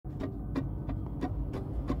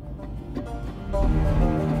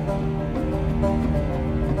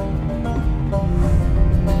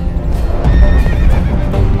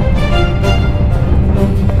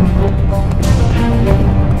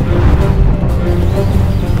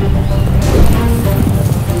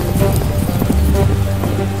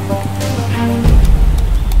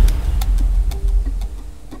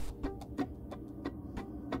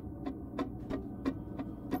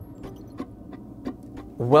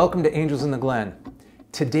Welcome to Angels in the Glen.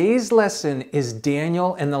 Today's lesson is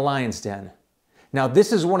Daniel and the lion's den. Now,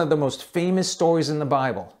 this is one of the most famous stories in the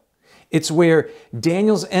Bible. It's where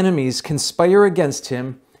Daniel's enemies conspire against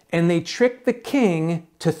him and they trick the king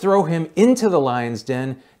to throw him into the lion's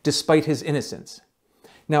den despite his innocence.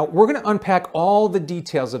 Now, we're going to unpack all the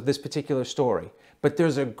details of this particular story, but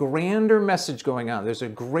there's a grander message going on. There's a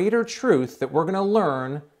greater truth that we're going to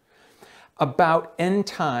learn about end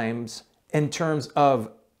times in terms of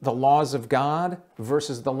the laws of God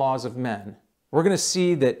versus the laws of men. We're going to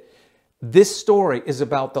see that this story is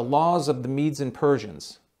about the laws of the Medes and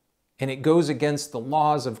Persians, and it goes against the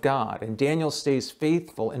laws of God, and Daniel stays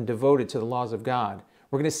faithful and devoted to the laws of God.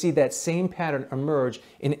 We're going to see that same pattern emerge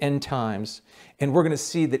in end times, and we're going to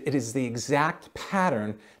see that it is the exact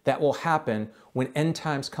pattern that will happen when end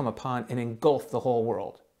times come upon and engulf the whole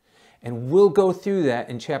world. And we'll go through that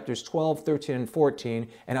in chapters 12, 13, and 14,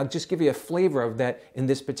 and I'll just give you a flavor of that in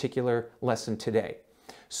this particular lesson today.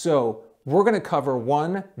 So we're going to cover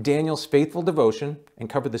one, Daniel's faithful devotion, and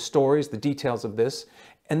cover the stories, the details of this,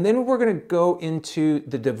 and then we're going to go into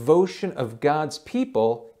the devotion of God's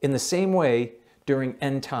people in the same way during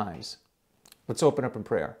end times. Let's open up in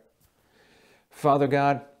prayer. Father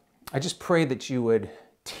God, I just pray that you would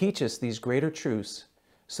teach us these greater truths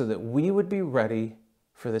so that we would be ready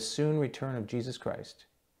for the soon return of Jesus Christ.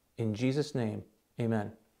 In Jesus' name,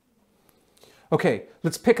 amen. Okay,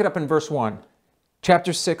 let's pick it up in verse 1.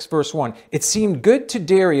 Chapter 6, verse 1. It seemed good to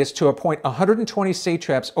Darius to appoint 120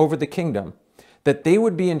 satraps over the kingdom, that they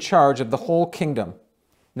would be in charge of the whole kingdom.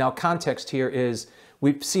 Now, context here is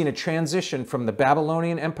we've seen a transition from the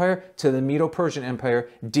Babylonian Empire to the Medo-Persian Empire.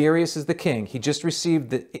 Darius is the king. He just received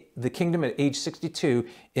the kingdom at age 62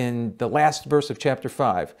 in the last verse of chapter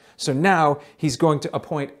 5. So now he's going to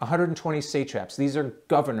appoint 120 satraps. These are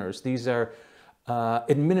governors. These are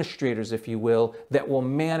administrators, if you will, that will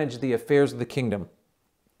manage the affairs of the kingdom.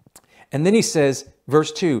 And then he says,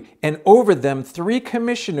 verse 2, and over them 3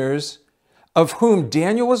 commissioners, of whom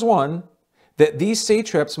Daniel was one, that these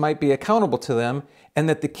satraps might be accountable to them, and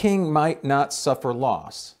that the king might not suffer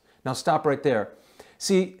loss. Now stop right there.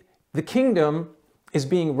 See, the kingdom is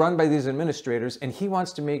being run by these administrators, and he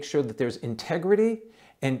wants to make sure that there's integrity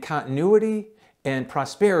and continuity and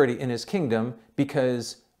prosperity in his kingdom,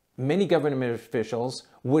 because many government officials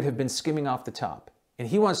would have been skimming off the top. And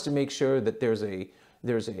he wants to make sure that there's a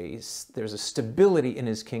stability in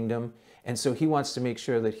his kingdom, and so he wants to make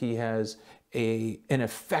sure that he has an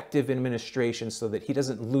effective administration so that he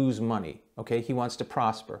doesn't lose money, okay? He wants to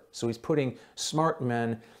prosper. So he's putting smart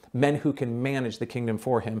men who can manage the kingdom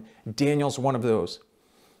for him. Daniel's one of those.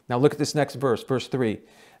 Now look at this next verse, verse 3.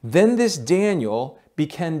 Then this Daniel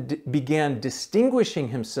began distinguishing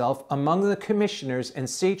himself among the commissioners and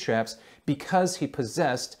satraps because he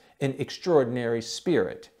possessed an extraordinary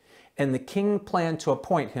spirit. And the king planned to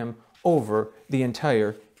appoint him over the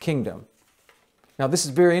entire kingdom. Now this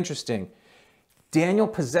is very interesting. Daniel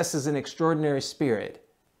possesses an extraordinary spirit.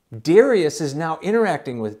 Darius is now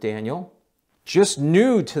interacting with Daniel, just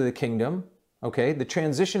new to the kingdom, okay? The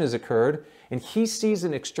transition has occurred, and he sees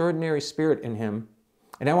an extraordinary spirit in him.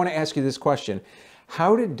 And I want to ask you this question.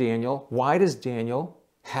 Why does Daniel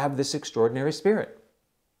have this extraordinary spirit?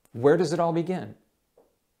 Where does it all begin?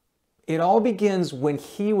 It all begins when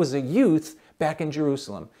he was a youth back in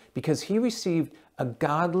Jerusalem, because he received a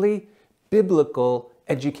godly, biblical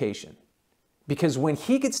education. Because when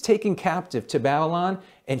he gets taken captive to Babylon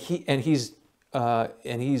and he's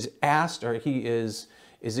asked, or he is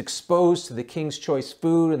exposed to the king's choice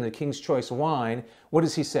food and the king's choice wine, what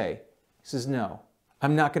does he say? He says, no,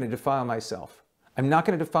 I'm not going to defile myself. I'm not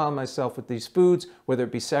going to defile myself with these foods, whether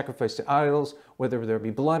it be sacrificed to idols, whether there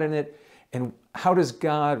be blood in it. And how does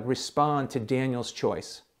God respond to Daniel's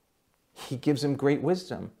choice? He gives him great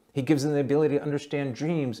wisdom. He gives him the ability to understand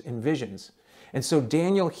dreams and visions. And so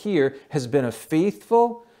Daniel here has been a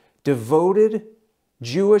faithful, devoted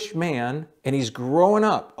Jewish man, and he's growing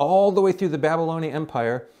up all the way through the Babylonian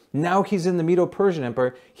Empire. Now he's in the Medo-Persian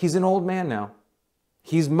Empire. He's an old man now.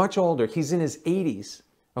 He's much older. He's in his 80s.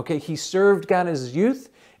 Okay, he served God in his youth,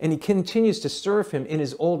 and he continues to serve him in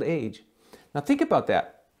his old age. Now think about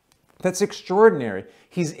that. That's extraordinary.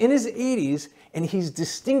 He's in his 80s, and he's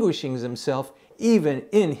distinguishing himself even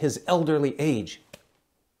in his elderly age.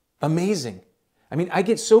 Amazing. I mean, I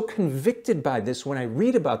get so convicted by this when I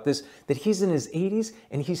read about this, that he's in his 80s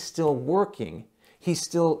and he's still working. He's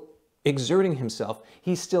still exerting himself.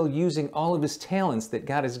 He's still using all of his talents that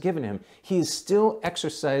God has given him. He is still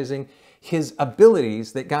exercising his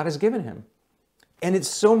abilities that God has given him. And it's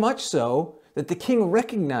so much so that the king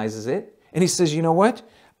recognizes it and he says, you know what?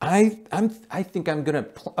 I think I'm going to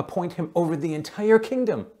appoint him over the entire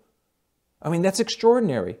kingdom. I mean, that's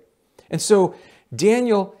extraordinary. And so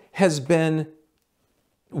Daniel has been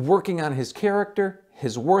working on his character,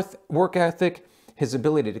 his work ethic, his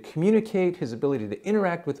ability to communicate, his ability to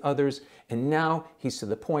interact with others, and now he's to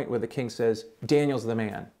the point where the king says, Daniel's the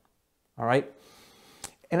man. All right?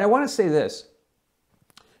 And I want to say this.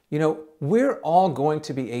 You know, we're all going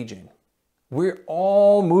to be aging. We're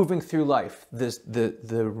all moving through life.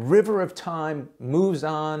 The river of time moves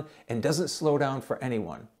on and doesn't slow down for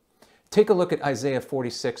anyone. Take a look at Isaiah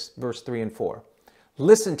 46, verse 3 and 4.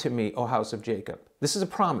 Listen to me, O house of Jacob. This is a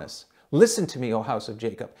promise. Listen to me, O house of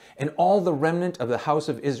Jacob, and all the remnant of the house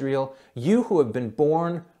of Israel, you who have been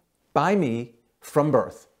born by me from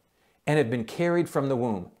birth and have been carried from the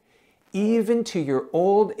womb. Even to your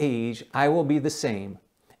old age I will be the same,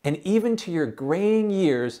 and even to your graying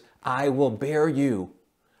years I will bear you.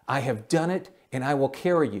 I have done it, and I will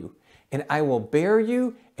carry you, and I will bear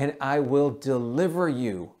you, and I will deliver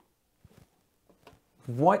you.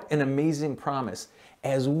 What an amazing promise.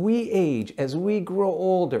 As we age, as we grow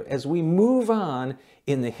older, as we move on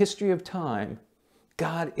in the history of time,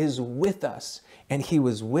 God is with us. And he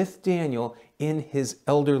was with Daniel in his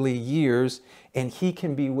elderly years, and he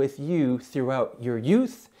can be with you throughout your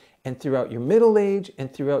youth and throughout your middle age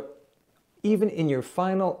and throughout even in your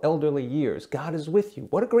final elderly years. God is with you.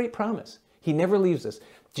 What a great promise. He never leaves us.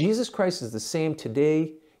 Jesus Christ is the same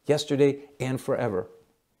today, yesterday, and forever.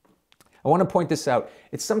 I want to point this out.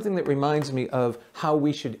 It's something that reminds me of how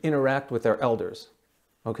we should interact with our elders.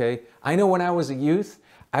 Okay? I know when I was a youth,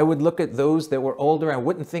 I would look at those that were older. I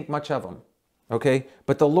wouldn't think much of them. Okay?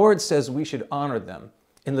 But the Lord says we should honor them.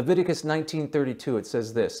 In Leviticus 19:32, it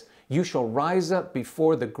says this, you shall rise up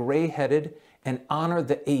before the gray-headed and honor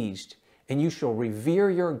the aged, and you shall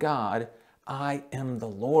revere your God. I am the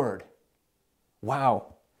Lord.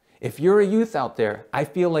 Wow. If you're a youth out there, I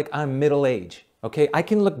feel like I'm middle age. Okay, I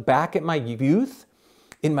can look back at my youth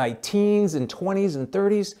in my teens and 20s and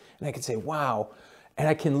 30s, and I can say, wow. And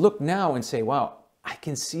I can look now and say, wow, I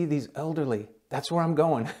can see these elderly. That's where I'm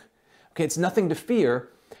going. Okay, it's nothing to fear,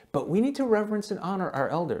 but we need to reverence and honor our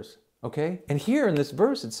elders. Okay, and here in this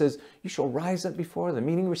verse, it says, you shall rise up before them,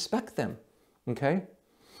 meaning respect them. Okay,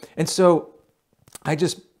 and so I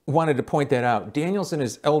just wanted to point that out. Daniel's in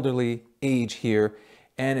his elderly age here,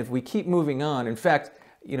 and if we keep moving on, in fact,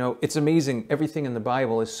 you know, it's amazing. Everything in the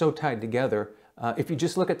Bible is so tied together. If you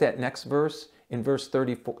just look at that next verse, in verse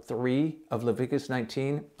 33 of Leviticus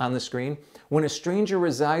 19 on the screen, when a stranger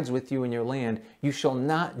resides with you in your land, you shall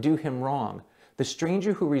not do him wrong. The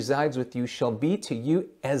stranger who resides with you shall be to you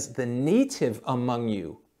as the native among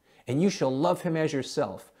you, and you shall love him as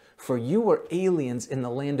yourself. For you were aliens in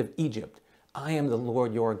the land of Egypt. I am the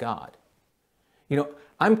Lord your God. You know,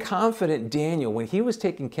 I'm confident Daniel, when he was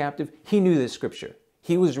taken captive, he knew this scripture.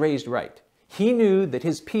 He was raised right. He knew that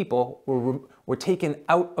his people were taken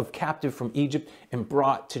out of captive from Egypt and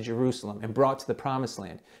brought to Jerusalem and brought to the promised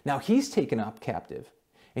land. Now he's taken up captive,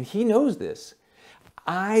 and he knows this.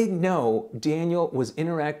 I know Daniel was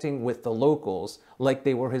interacting with the locals like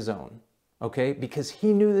they were his own, okay? Because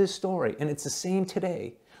he knew this story, and it's the same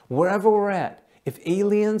today. Wherever we're at, if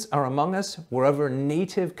aliens are among us, wherever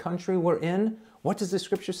native country we're in, what does the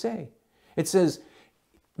scripture say? It says,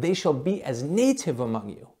 they shall be as native among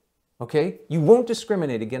you, okay? You won't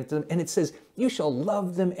discriminate against them. And it says, you shall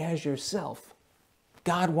love them as yourself.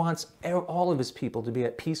 God wants all of his people to be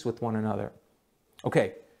at peace with one another.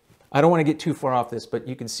 Okay, I don't want to get too far off this, but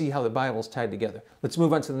you can see how the Bible's tied together. Let's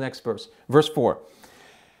move on to the next verse. Verse 4.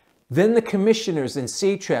 Then the commissioners and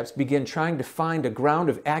satraps began trying to find a ground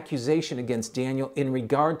of accusation against Daniel in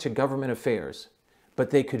regard to government affairs, but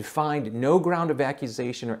they could find no ground of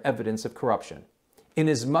accusation or evidence of corruption,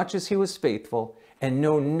 inasmuch as he was faithful, and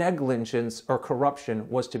no negligence or corruption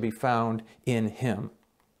was to be found in him.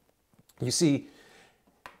 You see,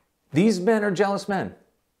 these men are jealous men.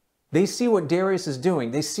 They see what Darius is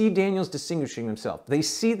doing. They see Daniel's distinguishing himself. They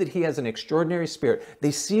see that he has an extraordinary spirit.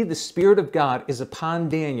 They see the Spirit of God is upon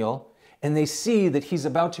Daniel, and they see that he's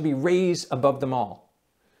about to be raised above them all.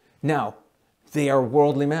 Now, they are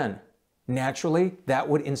worldly men. Naturally, that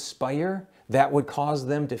would inspire, that would cause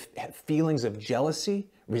them to have feelings of jealousy,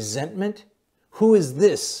 resentment. Who is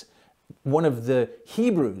this one of the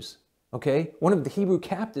Hebrews, okay? One of the Hebrew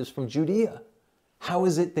captives from Judea. How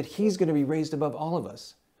is it that he's going to be raised above all of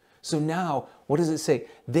us? So now, what does it say?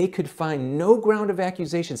 They could find no ground of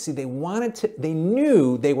accusation. See, they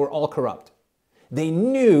knew they were all corrupt. They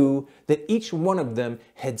knew that each one of them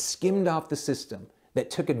had skimmed off the system, that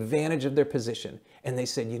took advantage of their position. And they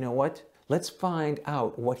said, you know what? Let's find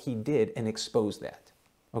out what he did and expose that,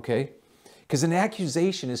 okay? Because an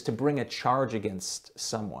accusation is to bring a charge against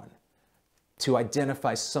someone, to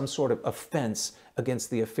identify some sort of offense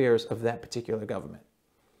against the affairs of that particular government.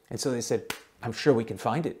 And so they said, I'm sure we can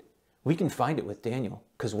find it. We can find it with Daniel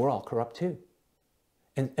because we're all corrupt too.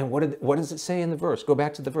 And what does it say in the verse? Go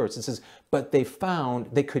back to the verse. It says, but they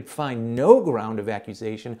could find no ground of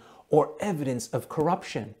accusation or evidence of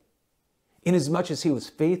corruption, inasmuch as he was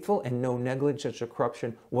faithful and no negligence or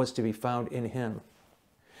corruption was to be found in him.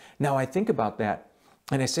 Now I think about that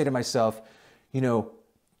and I say to myself, you know,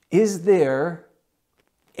 is there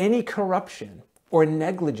any corruption or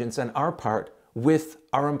negligence on our part with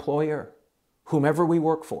our employer, whomever we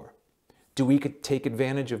work for? Do we could take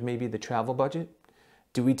advantage of maybe the travel budget?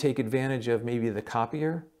 Do we take advantage of maybe the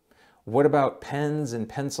copier? What about pens and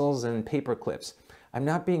pencils and paper clips? I'm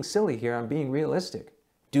not being silly here, I'm being realistic.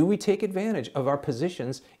 Do we take advantage of our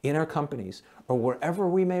positions in our companies or wherever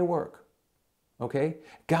we may work? Okay?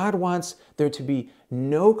 God wants there to be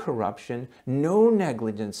no corruption, no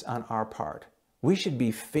negligence on our part. We should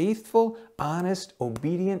be faithful, honest,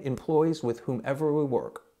 obedient employees with whomever we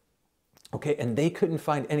work. Okay, and they couldn't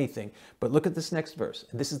find anything. But look at this next verse.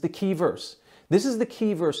 This is the key verse. This is the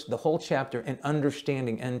key verse, the whole chapter, in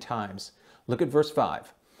understanding end times. Look at verse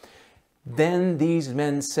 5. Then these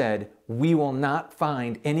men said, we will not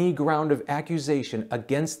find any ground of accusation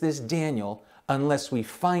against this Daniel unless we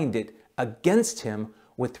find it against him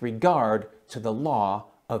with regard to the law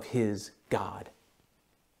of his God.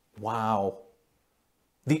 Wow.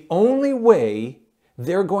 The only way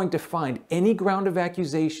they're going to find any ground of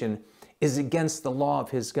accusation is against the law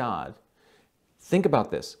of his God. Think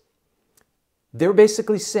about this. They're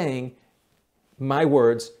basically saying, my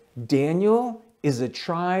words, Daniel is a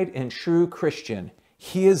tried and true Christian.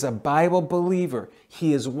 He is a Bible believer.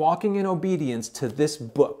 He is walking in obedience to this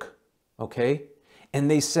book, okay? And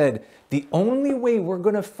they said, the only way we're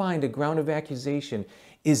going to find a ground of accusation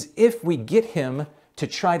is if we get him to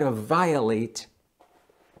try to violate,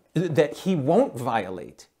 that he won't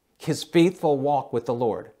violate his faithful walk with the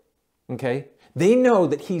Lord. Okay? They know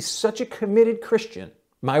that he's such a committed Christian.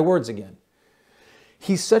 My words again.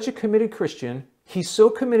 He's such a committed Christian. He's so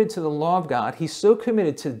committed to the law of God. He's so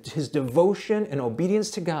committed to his devotion and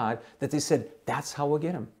obedience to God that they said, that's how we'll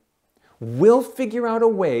get him. We'll figure out a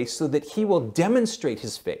way so that he will demonstrate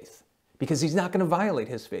his faith, because he's not going to violate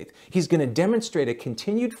his faith. He's going to demonstrate a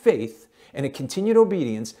continued faith and a continued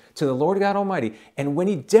obedience to the Lord God Almighty. And when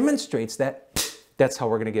he demonstrates that, that's how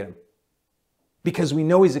we're going to get him. Because we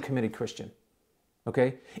know he's a committed Christian,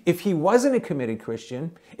 okay? If he wasn't a committed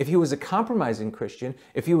Christian, if he was a compromising Christian,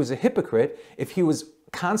 if he was a hypocrite, if he was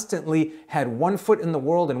constantly had one foot in the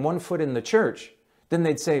world and one foot in the church, then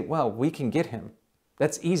they'd say, well, we can get him.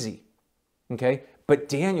 That's easy, okay?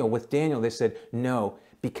 But with Daniel, they said, no,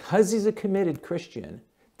 because he's a committed Christian,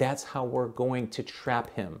 that's how we're going to trap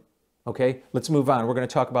him, okay? Let's move on. We're going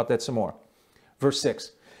to talk about that some more. Verse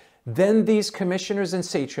 6. Then these commissioners and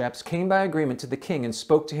satraps came by agreement to the king and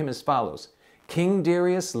spoke to him as follows. King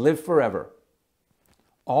Darius, live forever.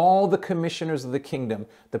 All the commissioners of the kingdom,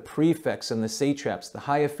 the prefects and the satraps, the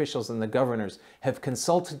high officials and the governors have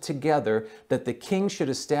consulted together that the king should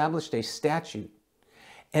establish a statute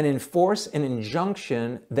and enforce an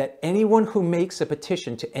injunction that anyone who makes a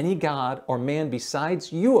petition to any god or man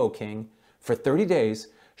besides you, O king, for 30 days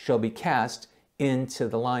shall be cast into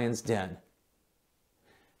the lion's den.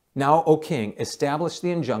 Now, O king, establish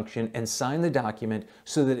the injunction and sign the document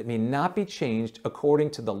so that it may not be changed according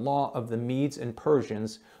to the law of the Medes and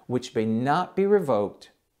Persians, which may not be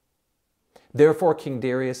revoked. Therefore, King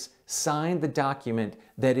Darius signed the document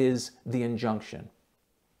that is the injunction.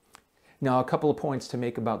 Now, a couple of points to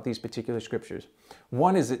make about these particular scriptures.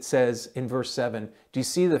 One is it says in verse 7, do you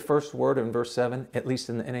see the first word in verse 7, at least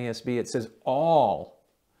in the NASB? It says all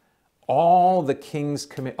the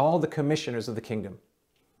commissioners of the kingdom.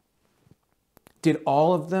 Did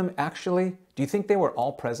all of them actually? Do you think they were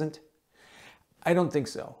all present? I don't think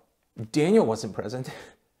so. Daniel wasn't present.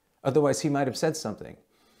 Otherwise, he might have said something.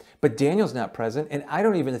 But Daniel's not present, and I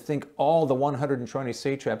don't even think all the 120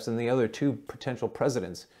 satraps and the other 2 potential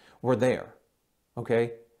presidents were there.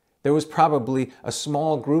 Okay? There was probably a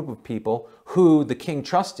small group of people who the king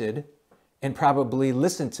trusted and probably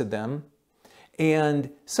listened to them. And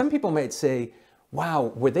some people might say,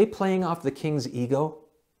 wow, were they playing off the king's ego?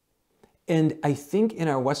 And I think in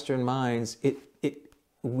our Western minds,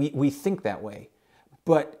 we think that way.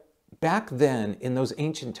 But back then, in those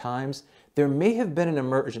ancient times, there may have been an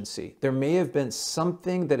emergency. There may have been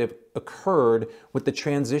something that had occurred with the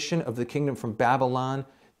transition of the kingdom from Babylon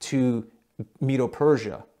to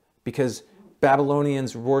Medo-Persia, because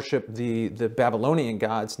Babylonians worship the Babylonian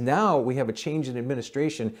gods. Now we have a change in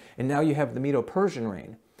administration, and now you have the Medo-Persian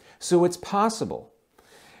reign. So it's possible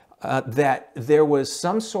that there was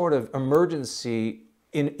some sort of emergency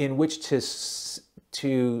in which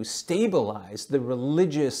to stabilize the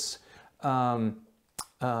religious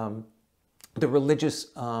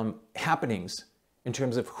happenings in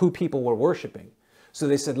terms of who people were worshiping. So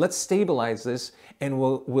they said, let's stabilize this, and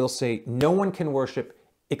we'll say no one can worship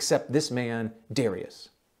except this man, Darius.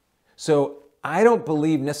 So I don't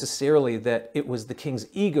believe necessarily that it was the king's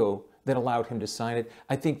ego that allowed him to sign it.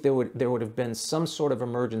 I think there would have been some sort of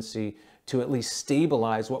emergency to at least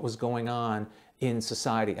stabilize what was going on in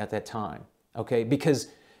society at that time. Okay, because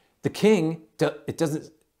the king, it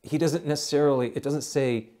doesn't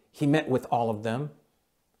say he met with all of them,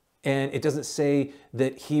 and it doesn't say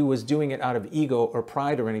that he was doing it out of ego or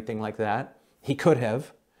pride or anything like that. He could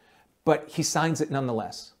have, but he signs it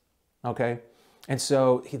nonetheless. Okay, and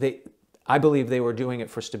so I believe they were doing it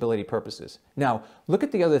for stability purposes. Now, look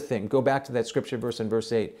at the other thing. Go back to that scripture verse in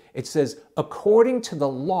verse 8. It says, according to the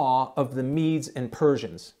law of the Medes and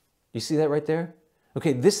Persians. You see that right there?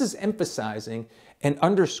 Okay, this is emphasizing and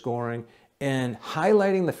underscoring and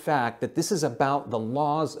highlighting the fact that this is about the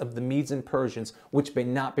laws of the Medes and Persians, which may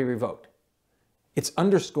not be revoked. It's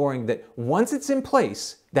underscoring that once it's in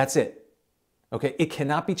place, that's it. Okay, it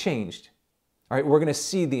cannot be changed. All right, we're going to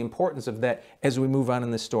see the importance of that as we move on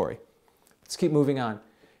in this story. Let's keep moving on.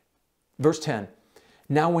 Verse 10.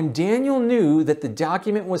 Now when Daniel knew that the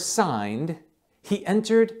document was signed, he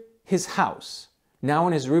entered his house. Now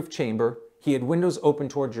in his roof chamber, he had windows open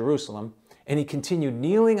toward Jerusalem, and he continued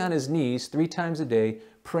kneeling on his knees 3 times a day,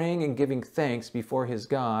 praying and giving thanks before his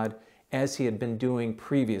God, as he had been doing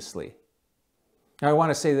previously. Now I want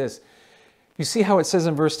to say this. You see how it says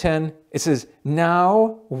in verse 10? It says,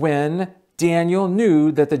 now when Daniel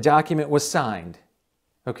knew that the document was signed.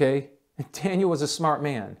 Okay? Daniel was a smart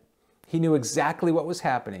man. He knew exactly what was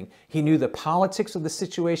happening. He knew the politics of the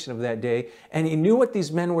situation of that day, and he knew what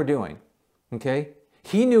these men were doing. Okay?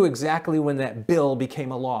 He knew exactly when that bill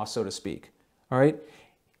became a law, so to speak. All right?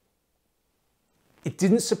 It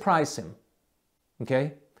didn't surprise him.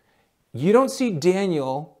 Okay? You don't see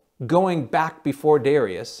Daniel going back before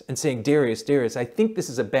Darius and saying, Darius, I think this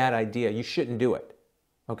is a bad idea. You shouldn't do it.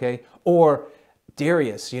 Okay? Or,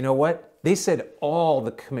 Darius, you know what? They said all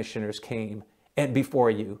the commissioners came and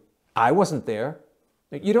before you. I wasn't there.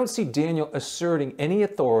 You don't see Daniel asserting any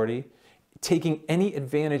authority, taking any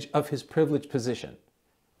advantage of his privileged position.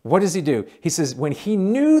 What does he do? He says, when he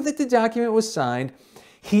knew that the document was signed,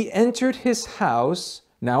 he entered his house,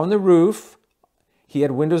 now on the roof. He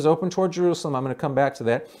had windows open toward Jerusalem. I'm going to come back to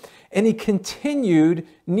that. And he continued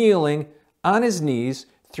kneeling on his knees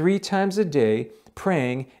 3 times a day,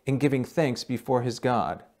 praying and giving thanks before his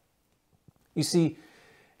God. You see,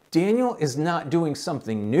 Daniel is not doing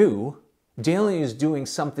something new. Daniel is doing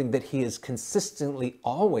something that he has consistently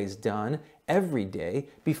always done every day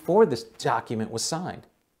before this document was signed.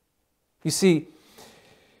 You see,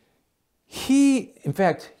 in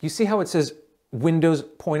fact, you see how it says windows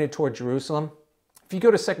pointed toward Jerusalem? If you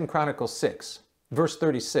go to 2 Chronicles 6, verse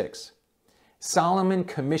 36, Solomon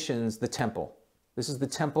commissions the temple. This is the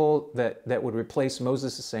temple that would replace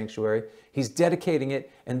Moses' sanctuary. He's dedicating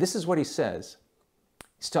it, and this is what he says.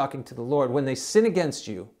 He's talking to the Lord. When they sin against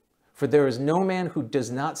you, for there is no man who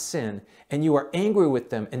does not sin, and you are angry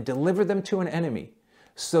with them and deliver them to an enemy,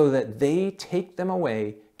 so that they take them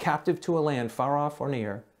away captive to a land far off or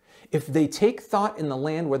near. If they take thought in the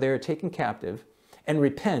land where they are taken captive, and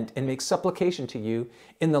repent and make supplication to you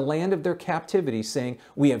in the land of their captivity, saying,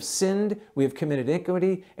 we have sinned, we have committed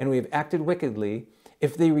iniquity, and we have acted wickedly.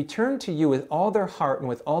 If they return to you with all their heart and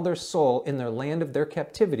with all their soul in their land of their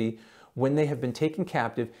captivity, when they have been taken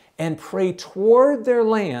captive, and pray toward their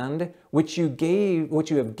land which you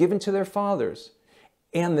have given to their fathers,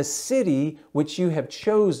 and the city which you have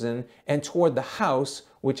chosen, and toward the house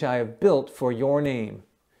which I have built for your name,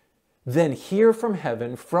 then hear from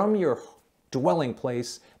heaven, from your dwelling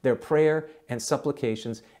place, their prayer and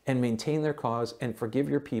supplications, and maintain their cause, and forgive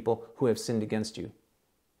your people who have sinned against you.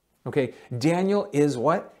 Okay, Daniel is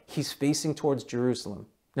what? He's facing towards Jerusalem.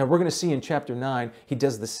 Now we're going to see in chapter 9, he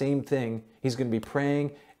does the same thing. He's going to be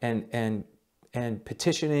praying and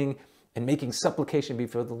petitioning and making supplication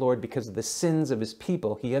before the Lord because of the sins of his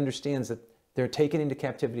people. He understands that They're taken into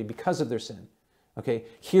captivity because of their sin. Okay,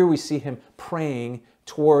 here we see him praying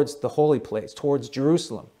towards the holy place, towards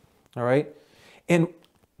Jerusalem. All right, and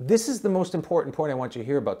this is the most important point I want you to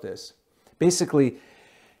hear about this. Basically,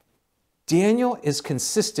 Daniel is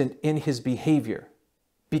consistent in his behavior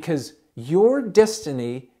because your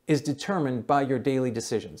destiny is determined by your daily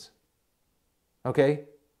decisions. Okay,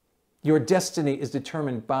 your destiny is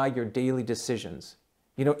determined by your daily decisions.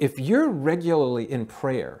 You know, if you're regularly in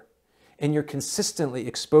prayer and you're consistently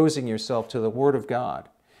exposing yourself to the Word of God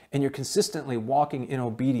and you're consistently walking in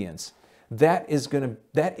obedience, that is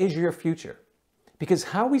your future. Because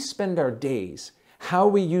how we spend our days, how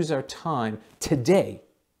we use our time today,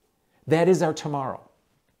 that is our tomorrow.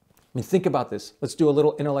 I mean, think about this. Let's do a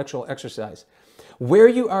little intellectual exercise. Where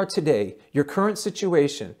you are today, your current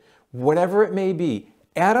situation, whatever it may be,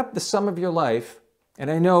 add up the sum of your life,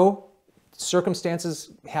 and I know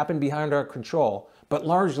circumstances happen behind our control, but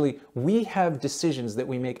largely we have decisions that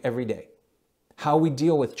we make every day. How we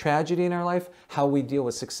deal with tragedy in our life, how we deal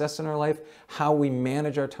with success in our life, how we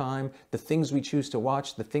manage our time, the things we choose to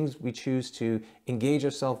watch, the things we choose to engage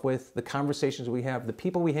ourselves with, the conversations we have, the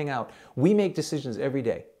people we hang out. We make decisions every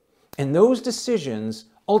day. And those decisions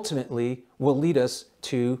ultimately will lead us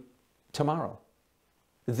to tomorrow.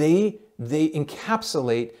 They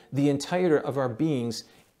encapsulate the entirety of our beings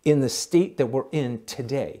in the state that we're in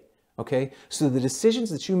today. Okay? So the decisions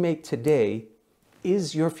that you make today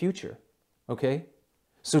is your future. Okay?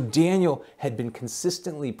 So Daniel had been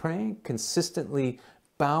consistently praying, consistently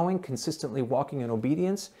bowing, consistently walking in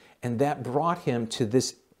obedience, and that brought him to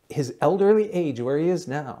his elderly age where he is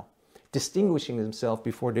now, distinguishing himself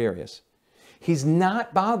before Darius. He's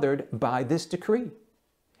not bothered by this decree.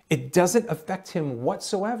 It doesn't affect him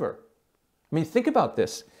whatsoever. I mean, think about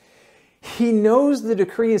this. He knows the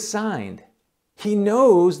decree is signed. He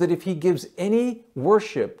knows that if he gives any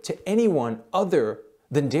worship to anyone other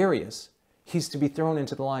than Darius, he's to be thrown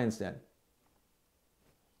into the lion's den.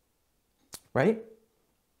 Right?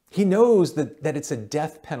 He knows that it's a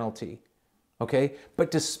death penalty. Okay?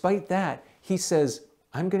 But despite that, he says,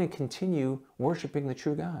 I'm going to continue worshiping the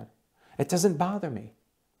true God. It doesn't bother me.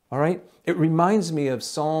 All right? It reminds me of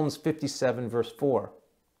Psalms 57, verse 4.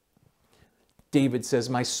 David says,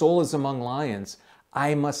 my soul is among lions.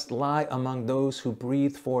 I must lie among those who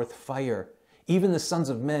breathe forth fire, even the sons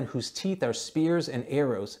of men whose teeth are spears and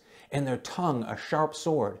arrows, and their tongue a sharp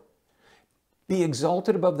sword. Be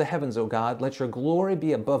exalted above the heavens, O God. Let your glory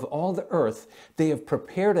be above all the earth. They have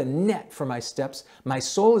prepared a net for my steps. My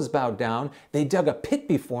soul is bowed down. They dug a pit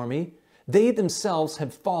before me. They themselves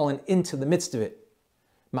have fallen into the midst of it.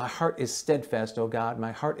 My heart is steadfast, O God.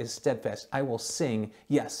 My heart is steadfast. I will sing.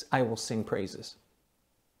 Yes, I will sing praises.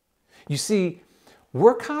 You see,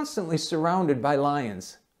 we're constantly surrounded by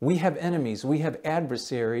lions. We have enemies. We have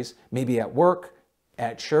adversaries, maybe at work,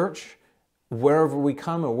 at church, wherever we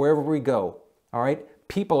come or wherever we go. All right?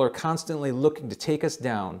 People are constantly looking to take us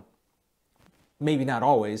down. Maybe not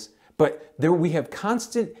always, but we have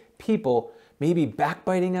constant people maybe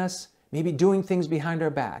backbiting us, maybe doing things behind our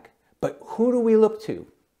back. But who do we look to?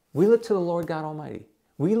 We look to the Lord God Almighty.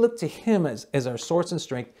 We look to Him as our source and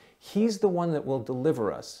strength. He's the one that will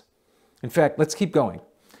deliver us. In fact, let's keep going.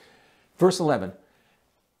 Verse 11.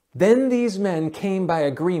 Then these men came by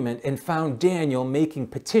agreement and found Daniel making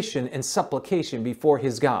petition and supplication before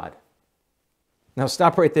his God. Now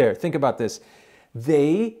stop right there. Think about this.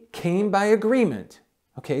 They came by agreement.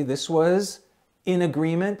 Okay, this was in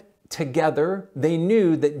agreement together. They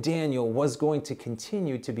knew that Daniel was going to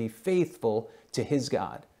continue to be faithful to his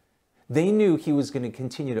God. They knew he was going to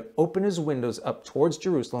continue to open his windows up towards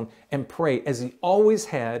Jerusalem and pray as he always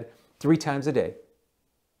had 3 times a day.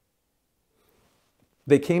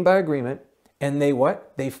 They came by agreement, and they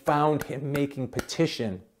what? They found him making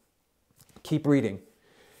petition. Keep reading.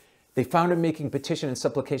 They found him making petition and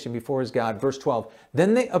supplication before his God. Verse 12.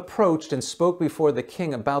 Then they approached and spoke before the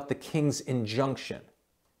king about the king's injunction.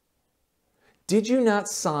 Did you not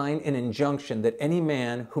sign an injunction that any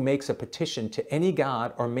man who makes a petition to any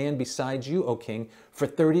god or man besides you, O king, for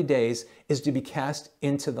 30 days is to be cast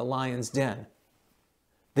into the lion's den?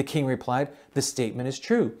 The king replied, the statement is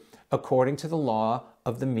true, according to the law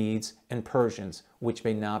of the Medes and Persians, which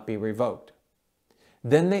may not be revoked.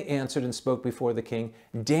 Then they answered and spoke before the king,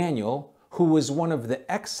 Daniel, who was one of the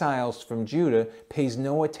exiles from Judah, pays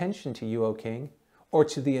no attention to you, O king, or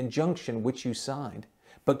to the injunction which you signed,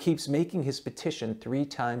 but keeps making his petition 3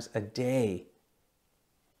 times a day.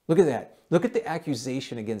 Look at that. Look at the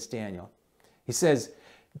accusation against Daniel. He says,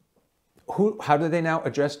 how do they now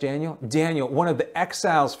address Daniel? Daniel, one of the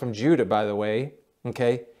exiles from Judah, by the way,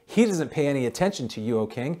 okay? He doesn't pay any attention to you, O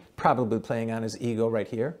king, probably playing on his ego right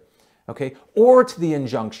here, okay, or to the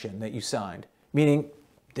injunction that you signed, meaning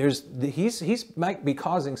he's might be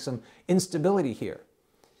causing some instability here,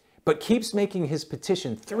 but keeps making his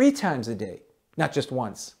petition 3 times a day, not just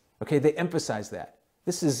once. Okay, they emphasize that.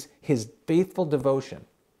 This is his faithful devotion.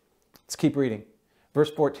 Let's keep reading.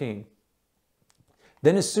 Verse 14.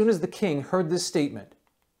 Then as soon as the king heard this statement,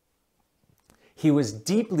 he was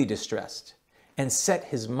deeply distressed and set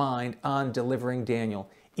his mind on delivering Daniel.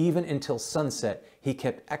 Even until sunset, he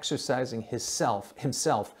kept exercising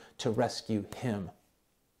himself to rescue him.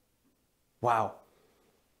 Wow.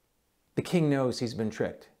 The king knows he's been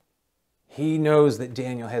tricked. He knows that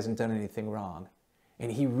Daniel hasn't done anything wrong.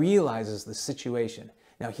 And he realizes the situation.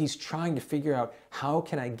 Now he's trying to figure out, how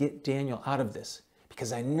can I get Daniel out of this?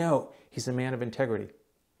 Because I know he's a man of integrity.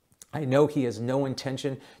 I know he has no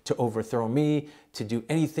intention to overthrow me, to do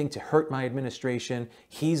anything to hurt my administration.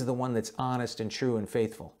 He's the one that's honest and true and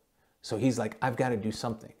faithful. So he's like, I've got to do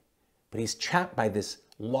something. But he's trapped by this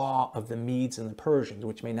law of the Medes and the Persians,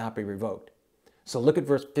 which may not be revoked. So look at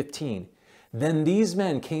verse 15. Then these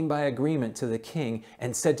men came by agreement to the king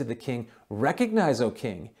and said to the king, recognize, O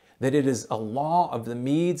king, that it is a law of the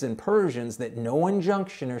Medes and Persians that no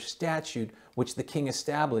injunction or statute which the king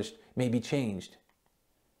established may be changed.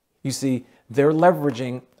 You see, they're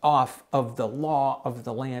leveraging off of the law of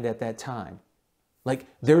the land at that time. Like,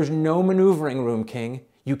 there's no maneuvering room, king.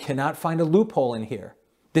 You cannot find a loophole in here.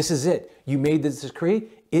 This is it. You made this decree.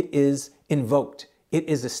 It is invoked. It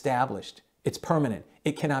is established. It's permanent.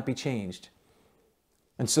 It cannot be changed.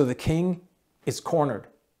 And so the king is cornered.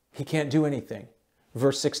 He can't do anything.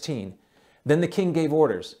 Verse 16. Then the king gave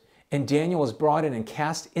orders, and Daniel was brought in and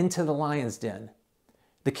cast into the lion's den.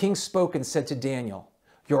 The king spoke and said to Daniel,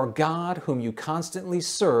 your God, whom you constantly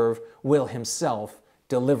serve, will himself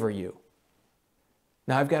deliver you.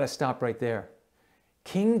 Now I've got to stop right there.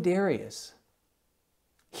 King Darius,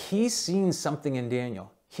 he's seen something in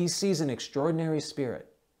Daniel. He sees an extraordinary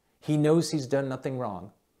spirit. He knows he's done nothing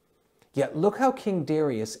wrong. Yet look how King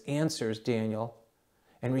Darius answers Daniel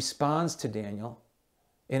and responds to Daniel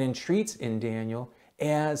and entreats in Daniel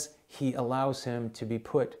as he allows him to be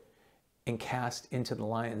put and cast into the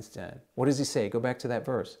lion's den. What does he say? Go back to that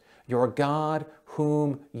verse. Your God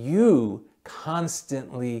whom you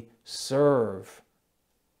constantly serve.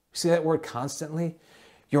 See that word constantly?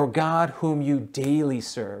 Your God whom you daily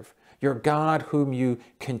serve. Your God whom you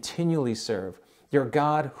continually serve. Your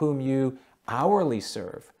God whom you hourly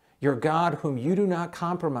serve. Your God whom you do not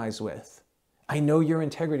compromise with. I know your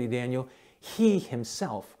integrity, Daniel. He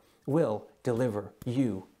himself will deliver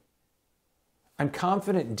you. I'm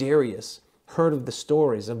confident Darius heard of the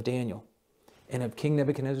stories of Daniel and of King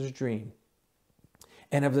Nebuchadnezzar's dream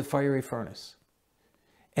and of the fiery furnace.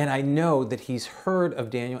 And I know that he's heard of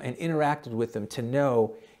Daniel and interacted with him to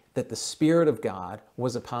know that the Spirit of God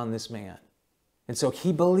was upon this man. And so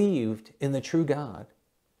he believed in the true God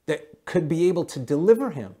that could be able to deliver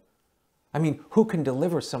him. I mean, who can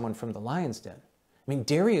deliver someone from the lion's den? I mean,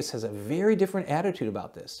 Darius has a very different attitude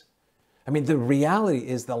about this. I mean, the reality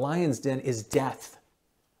is the lion's den is death,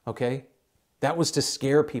 okay? That was to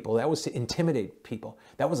scare people. That was to intimidate people.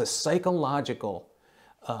 That was a psychological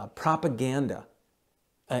propaganda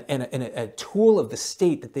and a tool of the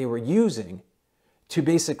state that they were using to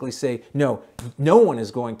basically say, no, no one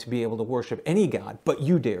is going to be able to worship any God but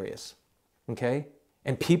you, Darius, okay?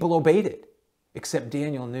 And people obeyed it, except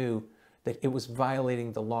Daniel knew that it was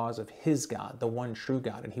violating the laws of his God, the one true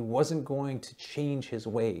God, and he wasn't going to change his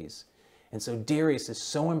ways. And so Darius is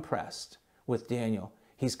so impressed with Daniel,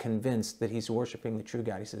 he's convinced that he's worshiping the true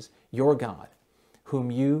God. He says, your God,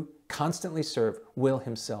 whom you constantly serve, will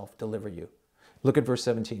himself deliver you. Look at verse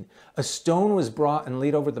 17. A stone was brought and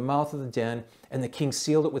laid over the mouth of the den, and the king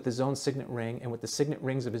sealed it with his own signet ring and with the signet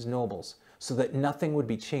rings of his nobles, so that nothing would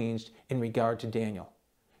be changed in regard to Daniel.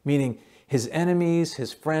 Meaning his enemies,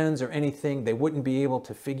 his friends, or anything, they wouldn't be able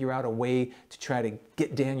to figure out a way to try to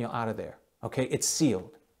get Daniel out of there. Okay, it's sealed.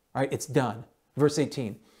 All right, it's done. Verse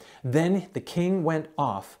 18. Then the king went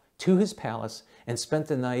off to his palace and spent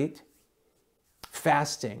the night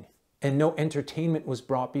fasting, and no entertainment was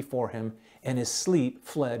brought before him, and his sleep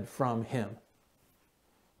fled from him.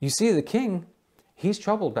 You see, the king, he's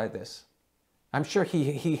troubled by this. I'm sure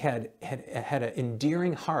he had an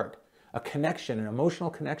endearing heart, a connection, an emotional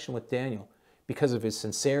connection with Daniel because of his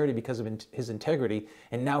sincerity, because of his integrity,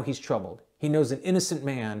 and now he's troubled. He knows an innocent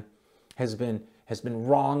man has been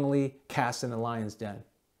wrongly cast in the lion's den,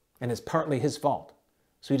 and it's partly his fault.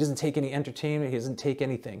 So he doesn't take any entertainment, he doesn't take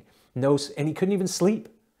anything. No, and he couldn't even sleep.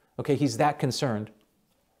 Okay, he's that concerned.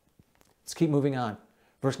 Let's keep moving on.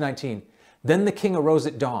 Verse 19. Then the king arose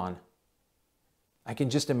at dawn. I can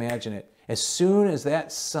just imagine it. As soon as that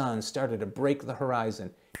sun started to break the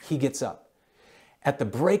horizon, he gets up at the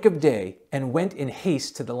break of day and went in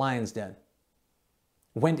haste to the lion's den.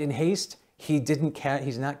 Went in haste.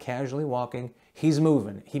 He's not casually walking. He's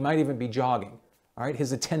moving. He might even be jogging. All right.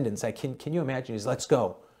 His attendants, can you imagine? He's, let's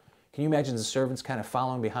go. Can you imagine the servants kind of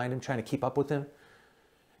following behind him, trying to keep up with him?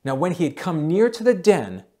 Now, when he had come near to the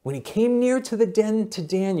den, when he came near to the den to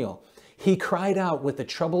Daniel, he cried out with a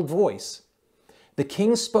troubled voice. The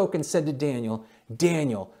king spoke and said to Daniel,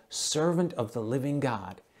 Daniel, servant of the living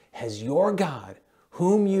God, has your God,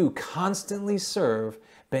 whom you constantly serve,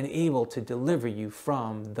 been able to deliver you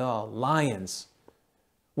from the lions?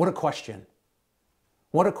 What a question.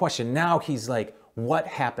 What a question. Now he's like, what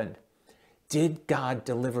happened? Did God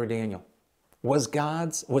deliver Daniel? Was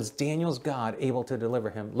Daniel's God able to deliver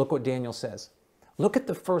him? Look what Daniel says. Look at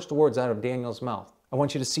the first words out of Daniel's mouth. I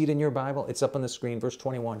want you to see it in your Bible. It's up on the screen, verse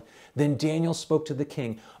 21. Then Daniel spoke to the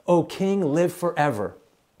king, O king, live forever.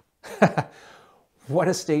 What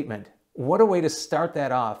a statement. What a way to start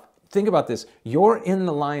that off. Think about this. You're in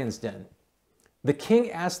the lion's den. The king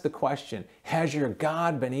asked the question, has your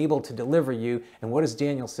God been able to deliver you? And what does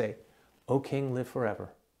Daniel say? O king, live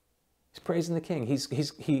forever. He's praising the king.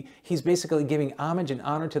 He's basically giving homage and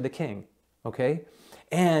honor to the king. Okay?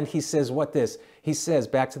 And he says what this? He says,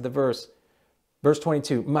 back to the verse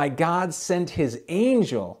 22, my God sent his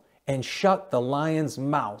angel and shut the lions'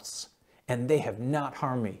 mouths, and they have not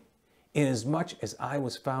harmed me, inasmuch as I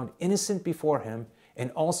was found innocent before him, and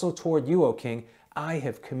also toward you, O king, I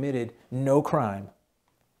have committed no crime.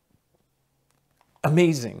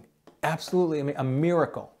 Amazing. Absolutely amazing. A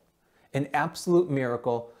miracle. An absolute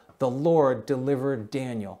miracle. The Lord delivered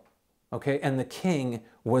Daniel. Okay, and the king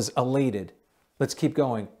was elated. Let's keep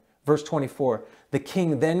going. Verse 24, the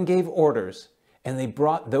king then gave orders, and they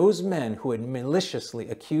brought those men who had maliciously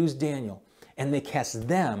accused Daniel, and they cast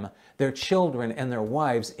them, their children, and their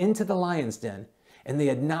wives into the lion's den, and they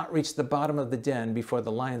had not reached the bottom of the den before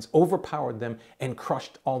the lions overpowered them and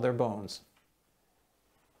crushed all their bones.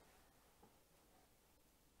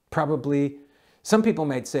 Probably, some people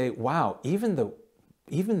might say, wow, even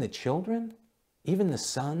the children, even the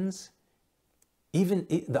sons, even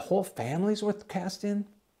the whole families were cast in?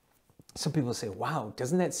 Some people say, wow,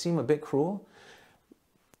 doesn't that seem a bit cruel?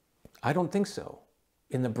 I don't think so,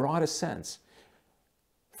 in the broadest sense.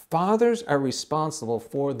 Fathers are responsible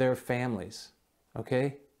for their families,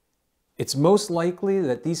 okay? It's most likely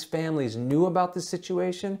that these families knew about the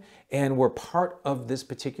situation and were part of this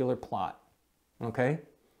particular plot, okay?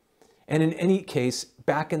 And in any case,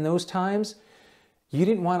 back in those times, you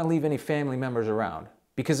didn't want to leave any family members around,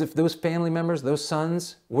 because if those family members, those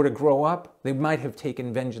sons, were to grow up, they might have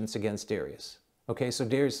taken vengeance against Darius. Okay, so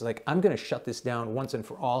Darius is like, I'm going to shut this down once and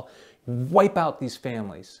for all, wipe out these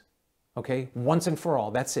families. Okay, once and for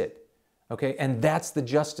all, that's it. Okay, and that's the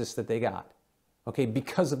justice that they got. Okay,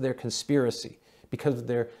 because of their conspiracy, because of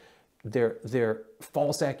their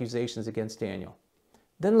false accusations against Daniel.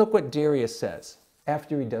 Then look what Darius says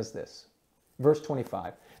after he does this. Verse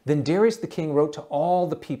 25. Then Darius the king wrote to all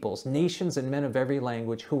the peoples, nations, and men of every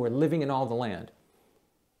language who were living in all the land.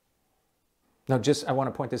 Now, I want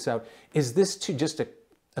to point this out. Is this to just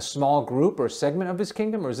a small group or segment of his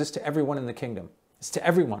kingdom, or is this to everyone in the kingdom? It's to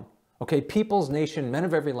everyone. Okay, peoples, nation, men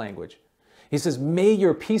of every language. He says, may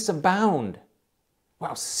your peace abound.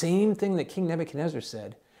 Wow, same thing that King Nebuchadnezzar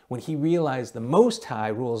said when he realized the Most High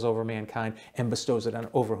rules over mankind and bestows it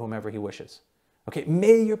over whomever he wishes. Okay,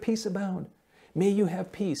 may your peace abound. May you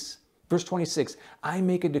have peace. Verse 26, I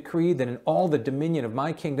make a decree that in all the dominion of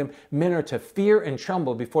my kingdom, men are to fear and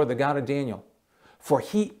tremble before the God of Daniel. For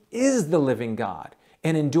he is the living God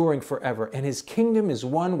and enduring forever, and his kingdom is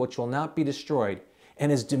one which will not be destroyed,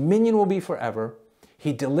 and his dominion will be forever.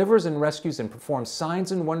 He delivers and rescues and performs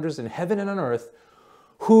signs and wonders in heaven and on earth,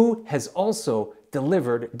 who has also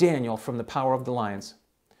delivered Daniel from the power of the lions.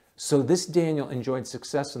 So this Daniel enjoyed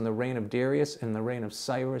success in the reign of Darius and the reign of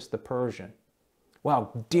Cyrus the Persian.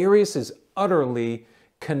 Wow, Darius is utterly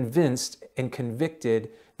convinced and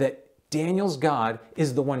convicted that Daniel's God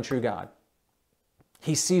is the one true God.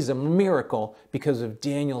 He sees a miracle because of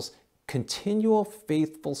Daniel's continual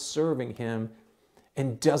faithful serving him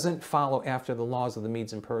and doesn't follow after the laws of the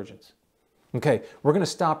Medes and Persians. Okay, we're going to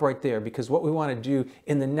stop right there because what we want to do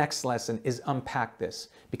in the next lesson is unpack this.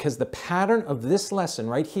 Because the pattern of this lesson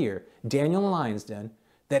right here, Daniel and Lion's Den,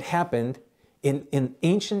 that happened in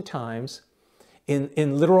ancient times,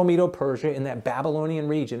 in literal Medo-Persia, in that Babylonian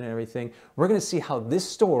region and everything, we're going to see how this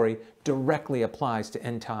story directly applies to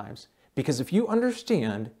end times. Because if you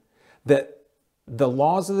understand that the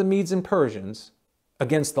laws of the Medes and Persians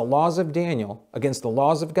against the laws of Daniel, against the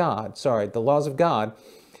laws of God, the laws of God,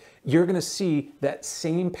 you're going to see that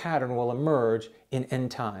same pattern will emerge in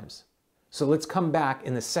end times. So let's come back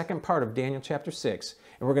in the second part of Daniel chapter 6,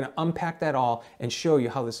 and we're going to unpack that all and show you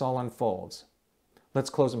how this all unfolds. Let's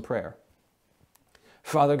close in prayer.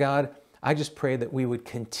 Father God, I just pray that we would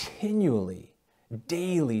continually,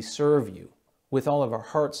 daily serve you with all of our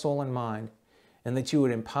heart, soul, and mind, and that you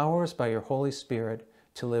would empower us by your Holy Spirit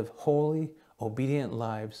to live holy, obedient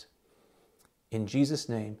lives. In Jesus'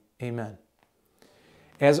 name, amen.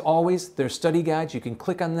 As always, there's study guides. You can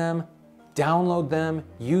click on them, download them,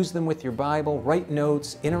 use them with your Bible, write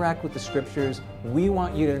notes, interact with the scriptures. We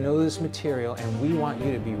want you to know this material, and we want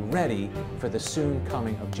you to be ready for the soon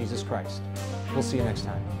coming of Jesus Christ. We'll see you next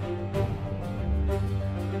time.